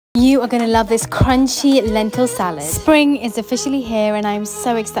You are going to love this crunchy lentil salad. Spring is officially here and I'm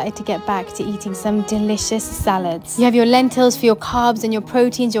so excited to get back to eating some delicious salads. You have your lentils for your carbs and your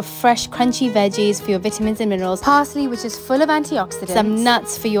proteins, your fresh crunchy veggies for your vitamins and minerals, parsley which is full of antioxidants, some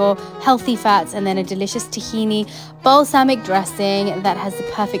nuts for your healthy fats, and then a delicious tahini balsamic dressing that has the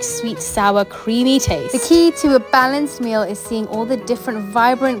perfect sweet, sour, creamy taste. The key to a balanced meal is seeing all the different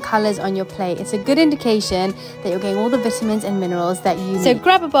vibrant colors on your plate. It's a good indication that you're getting all the vitamins and minerals that you need. So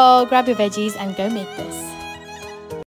grab a bowl, grab your veggies and go make this.